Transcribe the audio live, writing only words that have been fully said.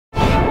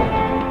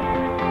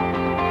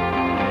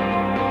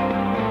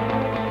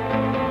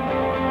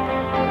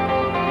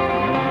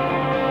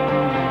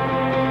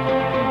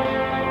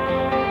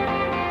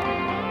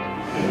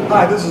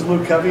Hi, this is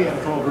Luke Covey,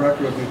 Editorial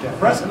Director of New Tech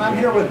Press, and I'm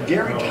here with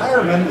Gary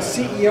Tyerman, the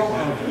CEO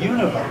of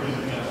Univa,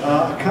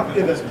 a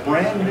company that's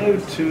brand new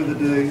to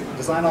the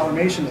design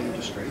automation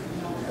industry,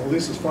 at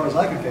least as far as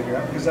I can figure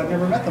out, because I've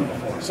never met them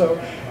before.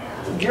 So,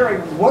 Gary,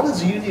 what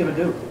does Univa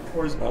do?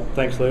 Well,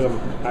 thanks, Lou. I'm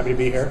happy to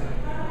be here.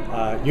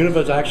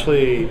 Univa is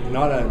actually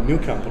not a new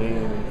company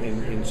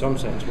in some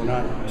sense. We're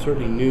not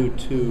certainly new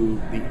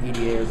to the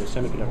EDA or the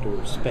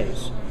semiconductor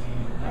space.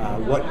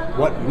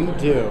 What we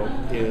do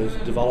is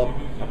develop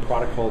a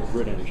product called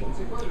Grid Engine.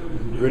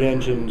 Grid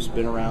Engine's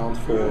been around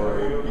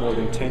for more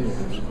than 10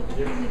 years.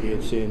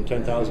 It's in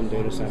 10,000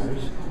 data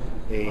centers,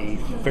 a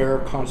fair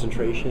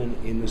concentration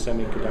in the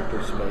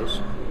semiconductor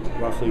space.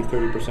 Roughly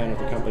 30% of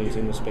the companies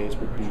in the space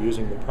would be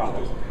using the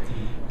product.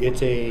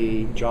 It's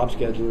a job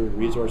scheduler,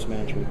 resource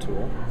management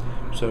tool.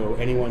 So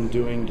anyone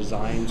doing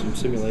designs and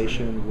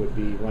simulation would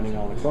be running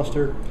on a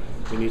cluster.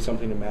 We need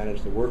something to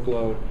manage the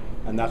workload,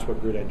 and that's what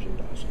Grid Engine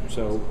does.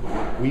 So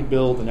we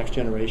build the next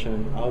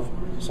generation of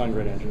Sun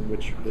Grid Engine,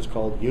 which is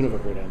called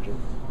Univa Grid Engine.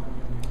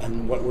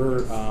 And what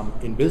we're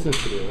in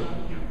business to do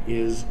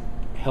is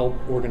help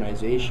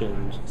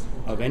organizations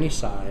of any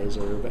size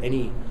or of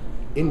any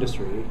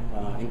industry,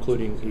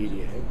 including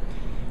EDA,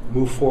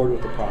 move forward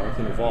with the product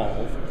and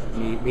evolve,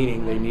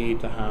 meaning they need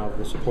to have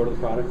the support of the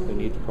product, they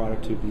need the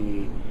product to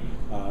be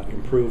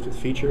improved with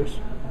features,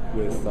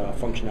 with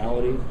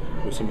functionality,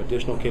 with some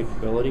additional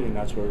capability, and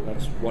that's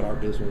what our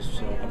business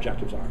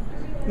objectives are.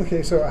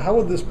 Okay, so how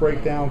would this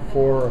break down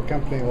for a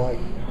company like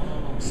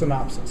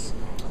Synopsys?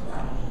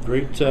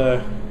 Great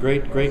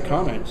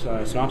comment.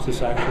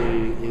 Synopsys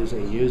actually is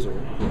a user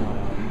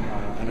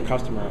and a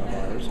customer of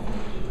ours.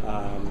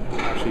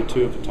 Actually,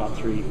 two of the top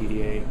three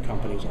EDA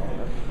companies are.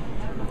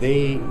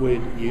 They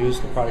would use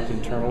the product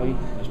internally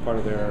as part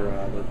of their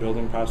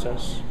building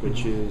process,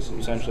 which is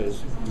essentially,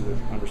 as you would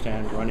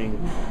understand,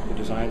 running the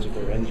designs of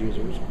their end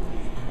users.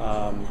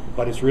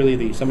 But it's really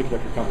the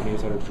semiconductor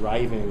companies that are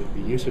driving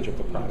the usage of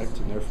the product,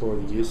 and therefore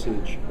the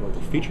usage or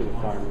the feature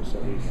requirements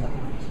that we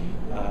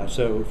have.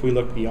 So if we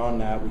look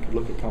beyond that, we could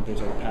look at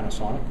companies like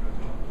Panasonic,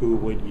 who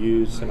would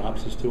use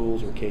Synopsys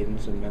tools or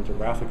Cadence and Mentor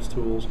Graphics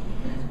tools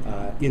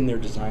in their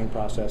design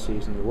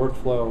processes and their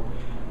workflow.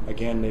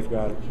 Again, they've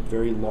got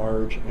very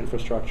large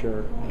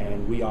infrastructure,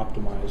 and we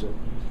optimize it.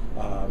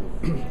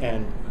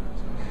 And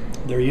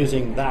they're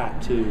using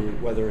that to,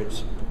 whether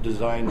it's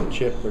design the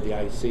chip or the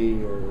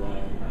IC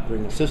or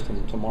bring a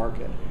system to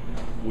market,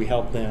 we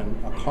help them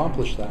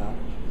accomplish that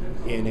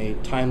in a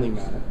timely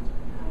manner.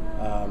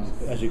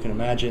 As you can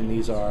imagine,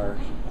 these are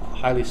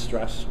highly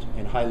stressed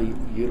and highly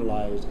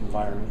utilized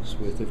environments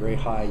with a very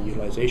high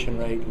utilization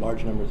rate,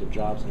 large numbers of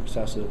jobs in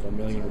excess of 1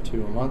 million or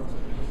 2 a month.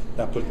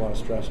 That puts a lot of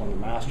stress on the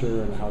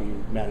master and how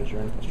you manage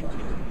your infrastructure.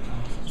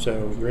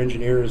 So your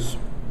engineers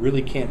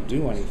really can't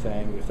do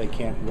anything if they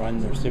can't run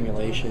their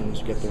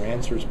simulations, get their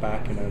answers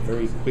back in a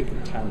very quick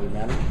and timely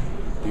manner.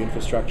 The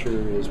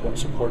infrastructure is what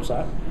supports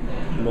that.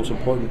 The most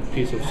important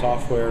piece of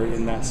software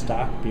in that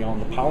stack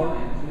beyond the power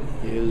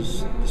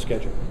is the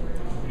schedule.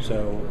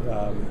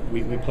 So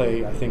we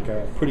play, I think,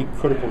 a pretty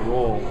critical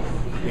role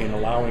in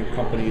allowing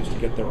companies to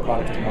get their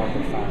products to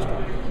market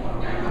faster.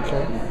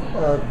 Okay.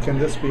 Can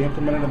this be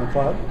implemented in the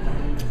cloud?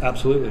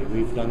 Absolutely.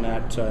 We've done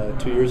that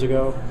 2 years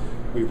ago.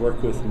 We've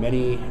worked with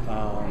many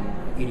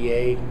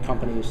EDA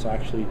companies to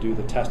actually do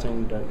the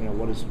testing.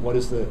 What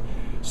is the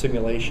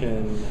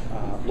simulation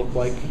look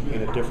like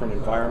in a different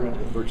environment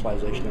with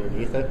virtualization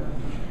underneath it?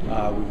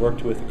 We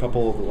worked with a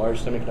couple of the large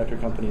semiconductor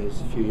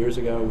companies a few years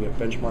ago. We have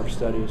benchmark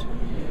studies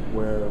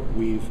where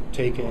we've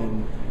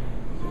taken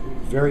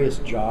various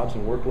jobs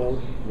and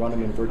workload, run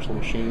them in virtual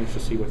machines to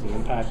see what the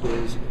impact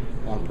is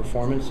on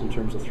performance in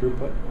terms of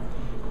throughput.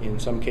 In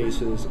some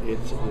cases,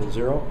 it's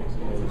zero.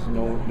 There's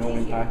no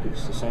impact.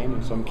 It's the same.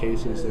 In some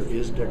cases, there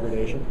is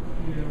degradation.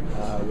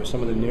 With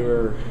some of the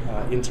newer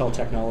Intel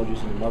technologies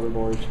in the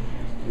motherboards,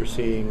 you're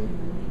seeing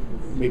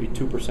maybe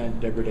 2%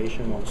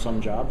 degradation on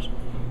some jobs.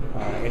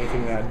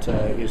 Anything that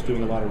is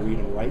doing a lot of read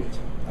and write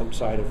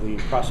outside of the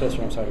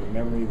processor, outside of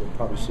memory, would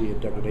probably see a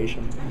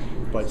degradation.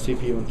 But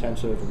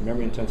CPU-intensive and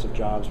memory-intensive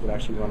jobs would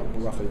actually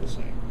run roughly the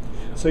same.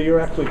 So you're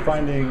actually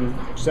finding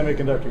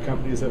semiconductor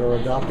companies that are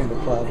adopting the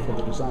cloud for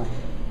the design?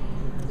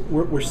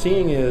 What we're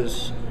seeing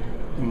is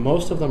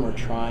most of them are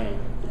trying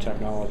the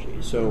technology.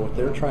 So what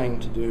they're trying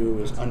to do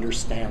is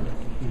understand it.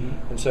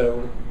 Mm-hmm. And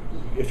so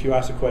if you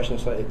ask a question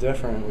slightly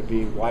different, it would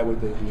be, why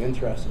would they be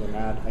interested in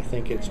that? I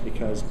think it's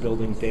because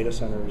building data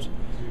centers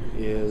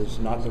is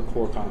not their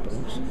core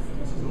competence.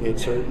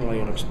 It's certainly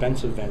an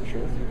expensive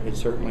venture. It's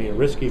certainly a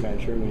risky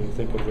venture when you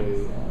think of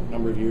the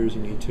number of years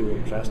you need to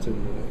invest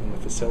in the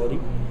facility,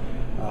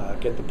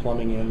 get the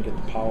plumbing in, get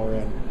the power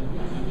in.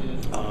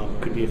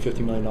 Could be a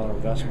 $50 million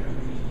investment.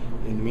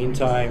 In the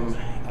meantime,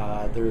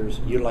 there's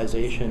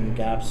utilization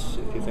gaps.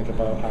 If you think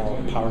about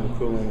how power and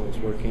cooling is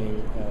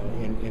working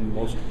in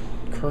most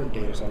current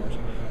data centers,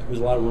 there's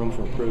a lot of room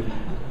for improvement.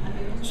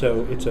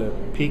 So it's a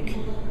peak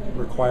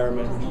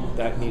requirement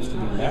that needs to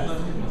be met.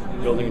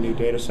 building a new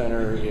data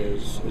center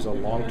is a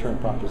long-term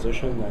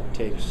proposition that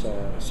takes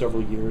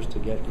several years to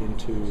get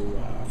into,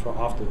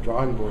 off the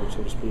drawing board,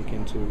 so to speak,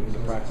 into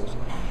practice.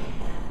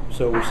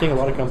 So we're seeing a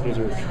lot of companies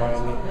that are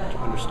trying it, to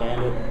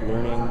understand it,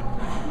 learning.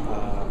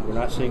 We're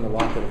not seeing a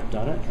lot that have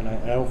done it, and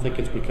I don't think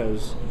it's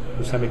because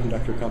the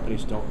semiconductor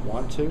companies don't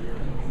want to.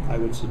 I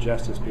would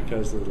suggest it's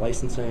because of the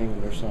licensing,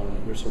 and there's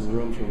some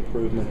room for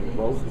improvement and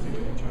growth.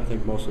 I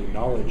think mostly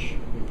knowledge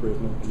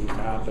improvement needs to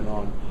happen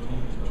on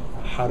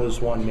how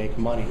does one make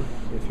money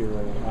if you're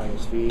an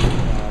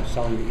ISV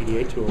selling your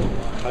EDA tool.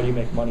 How do you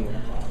make money in the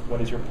cloud?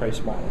 What is your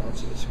price model?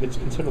 It's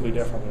considerably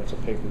different when it's a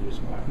pay-per-use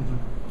model.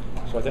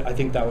 Mm-hmm. So I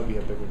think that would be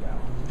a bigger gap.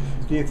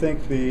 Do you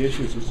think the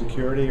issues of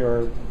security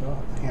are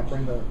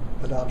hampering the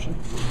adoption?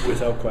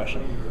 Without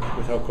question.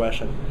 Without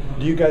question.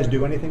 Do you guys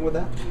do anything with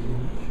that?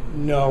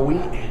 No,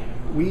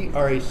 we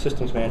are a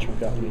systems management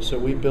company, so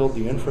we build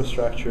the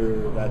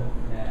infrastructure that,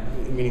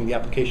 meaning the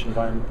application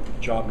environment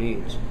job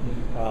needs,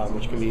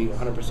 which can be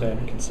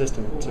 100%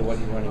 consistent to what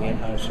you're running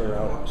in-house or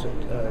out-house.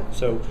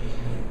 So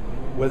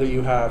whether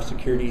you have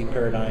security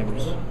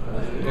paradigms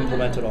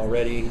implemented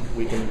already,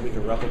 we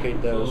can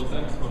replicate those,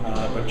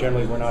 but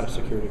generally we're not a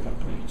security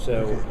company.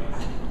 So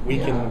we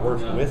can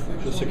work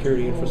with the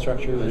security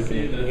infrastructure, we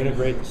can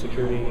integrate the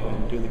security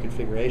and do the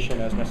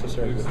configuration as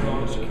necessary within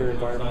a secure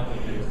environment.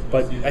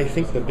 But I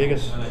think the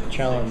biggest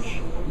challenge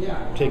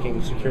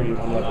taking security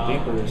one level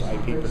deeper is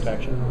IP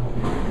protection.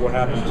 What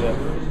happens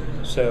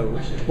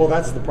if, well,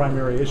 that's the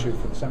primary issue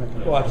for the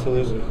semiconductor. Well,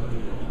 absolutely.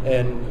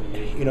 And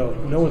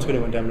no one's going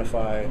to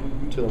indemnify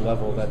to the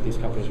level that these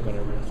companies are going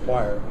to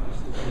require.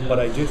 But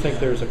I do think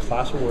there's a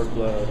class of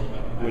workload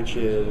which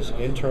is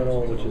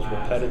internal, which is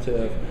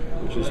repetitive,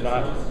 which is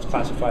not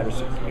classified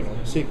as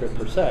secret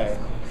per se,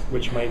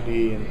 which might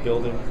be in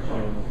building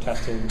and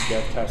testing,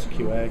 dev test,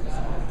 QA,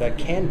 that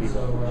can be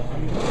low.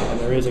 And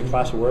there is a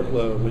class of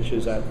workload which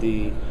is at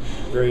the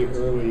very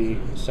early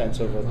sense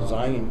of a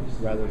design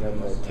rather than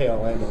the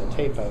tail end and the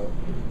tape out,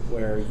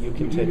 where you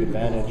can take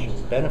advantage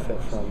and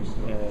benefit from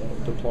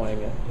deploying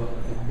it.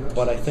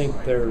 But I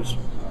think there's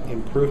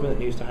improvement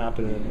that needs to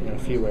happen in a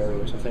few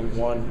areas. I think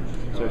one,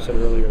 as I said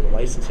earlier, the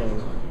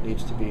licensing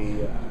needs to be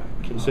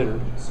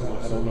considered.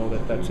 I don't know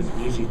that that's an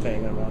easy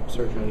thing. I'm not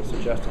certainly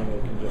suggesting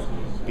it can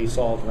just be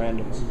solved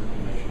randomly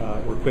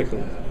or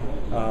quickly.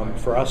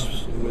 For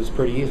us, it was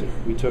pretty easy.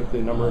 We took the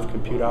number of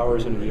compute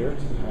hours in a year,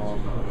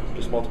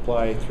 just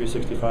multiplied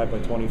 365 by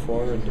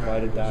 24 and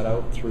divided that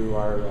out through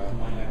our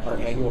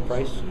annual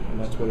price, and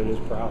that's what it is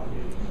per hour.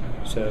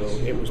 So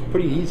it was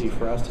pretty easy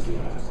for us to do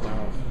that.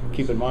 Now,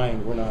 keep in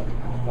mind, we're not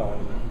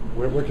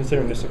we're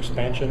considering this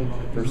expansion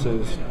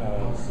versus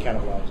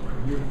cannibalizing.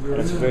 And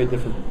it's a very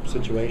different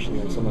situation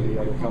than some of the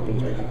other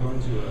companies are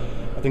doing.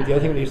 I think the other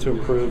thing that needs to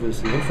improve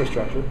is the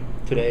infrastructure.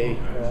 Today,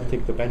 I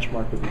think the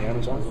benchmark would be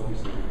Amazon.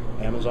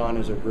 Amazon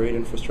is a great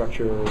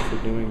infrastructure for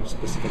doing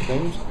specific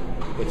things.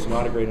 It's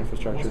not a great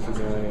infrastructure for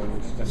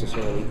doing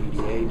necessarily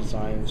EDA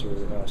designs or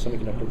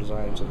semiconductor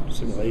designs and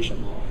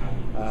simulation.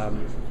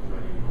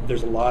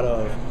 There's a lot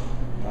of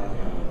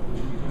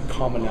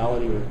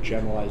commonality or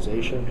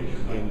generalization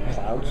in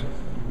clouds.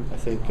 I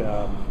think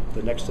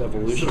the next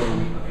evolution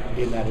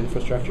in that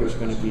infrastructure is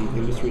going to be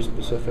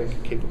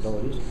industry-specific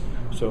capabilities.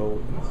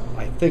 So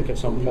I think at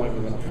some point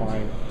we're going to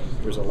find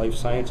there's a life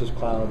sciences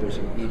cloud, there's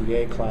an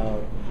EDA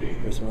cloud,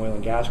 there's an oil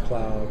and gas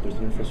cloud, there's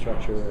an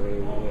infrastructure,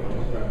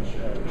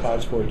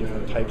 clouds for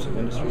different types of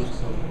industries.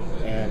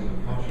 And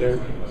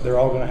they're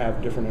all going to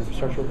have different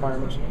infrastructure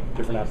requirements,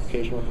 different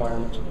application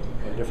requirements,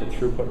 and different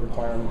throughput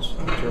requirements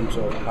in terms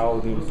of how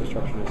the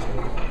infrastructure is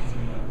delivered.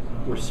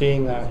 We're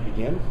seeing that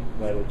begin,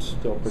 but it's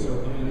still pretty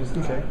early.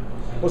 Okay.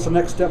 What's the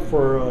next step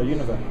for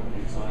Univa?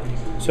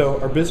 So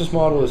our business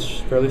model is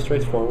fairly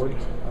straightforward.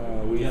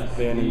 We've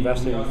been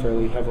investing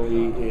fairly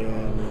heavily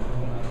in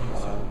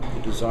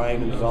the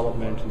design and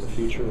development and the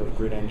future of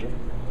Grid Engine.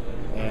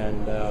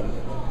 And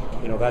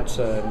that's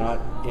not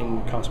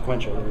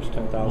inconsequential. There's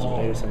 10,000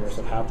 data centers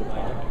that have the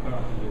product.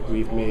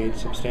 We've made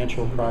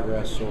substantial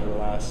progress over the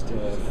last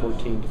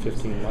 14 to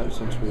 15 months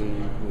since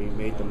we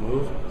made the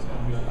move.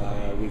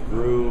 We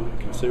grew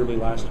considerably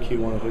last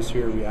Q1 of this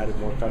year. We added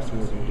more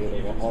customers than we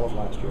did all of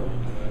last year.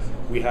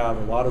 We have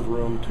a lot of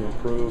room to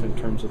improve in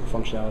terms of the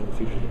functionality and the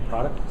features of the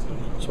product.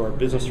 So our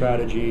business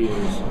strategy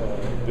is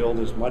build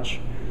as much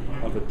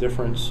of a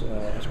difference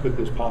as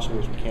quickly as possible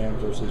as we can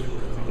versus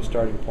the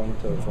starting point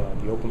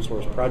of the open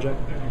source project.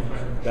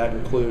 That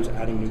includes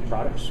adding new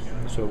products.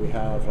 So we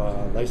have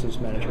a license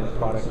management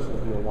product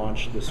that we'll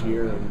launch this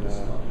year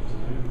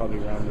and probably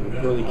around the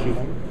early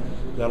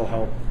Q1. That'll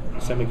help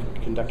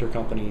semiconductor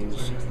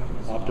companies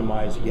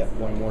optimize yet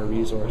one more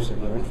resource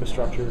in their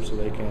infrastructure so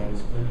they can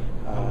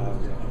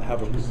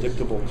have a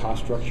predictable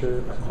cost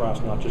structure across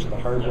not just the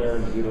hardware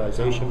and the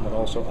utilization, but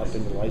also up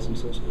into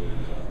licenses,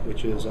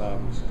 which is a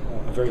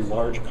very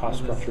large cost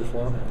structure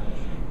for them.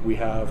 We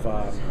have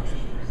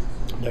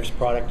next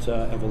product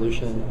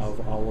evolution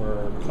of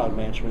our cloud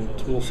management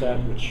tool set,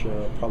 which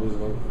probably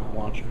will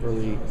launch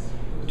early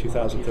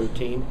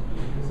 2013.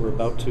 We're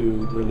about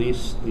to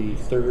release the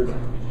third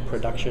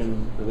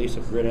production release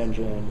of Grid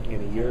Engine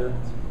in a year,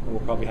 and we'll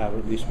probably have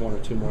at least 1 or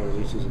 2 more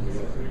releases in a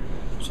year.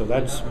 So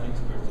that's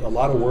a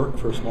lot of work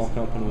for a small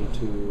company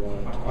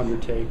to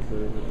undertake.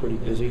 We're pretty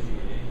busy.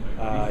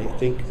 I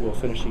think we'll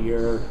finish the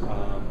year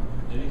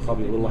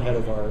probably a little ahead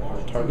of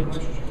our targets.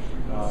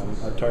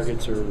 Our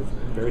targets are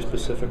very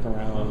specific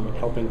around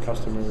helping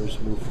customers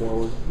move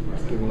forward,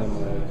 giving them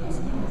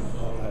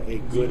a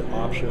good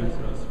option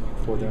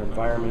for their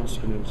environments,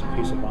 giving them some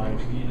peace of mind.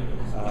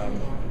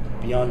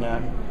 Beyond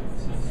that,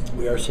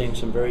 we are seeing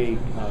some very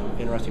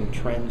interesting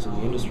trends in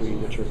the industry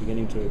which are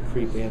beginning to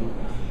creep in.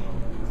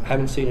 I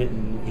haven't seen it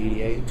in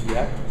EDA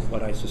yet,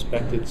 but I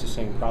suspect it's the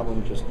same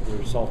problem, just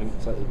we're solving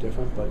it slightly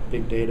different. But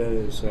big data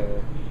is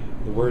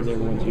the word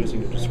everyone's using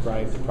to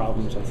describe the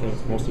problems I think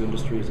most of the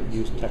industries that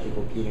use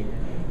technical computing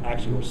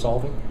actually are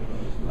solving.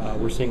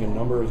 We're seeing a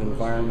number of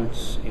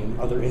environments in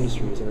other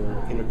industries that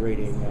are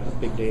integrating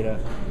big data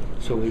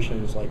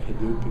solutions like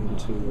Hadoop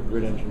into a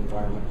Grid Engine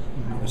environment.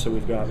 And so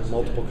we've got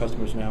multiple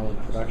customers now in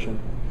production.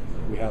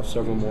 We have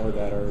several more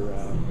that are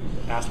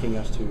asking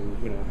us to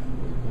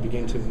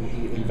begin to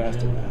invest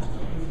in that.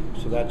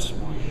 So that's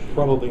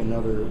probably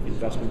another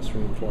investment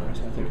stream for us.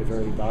 I think a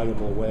very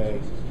valuable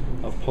way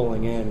of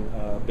pulling in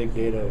big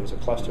data as a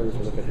cluster, if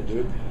you look at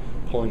Hadoop,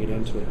 pulling it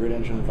into a Grid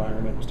Engine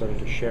environment and starting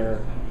to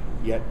share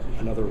yet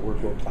another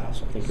workload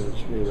class. I think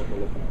is really what we're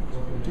looking at.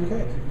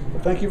 Okay.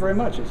 Well, thank you very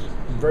much. It's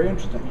very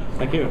interesting.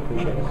 Thank you.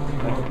 Appreciate it.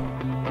 Thank you.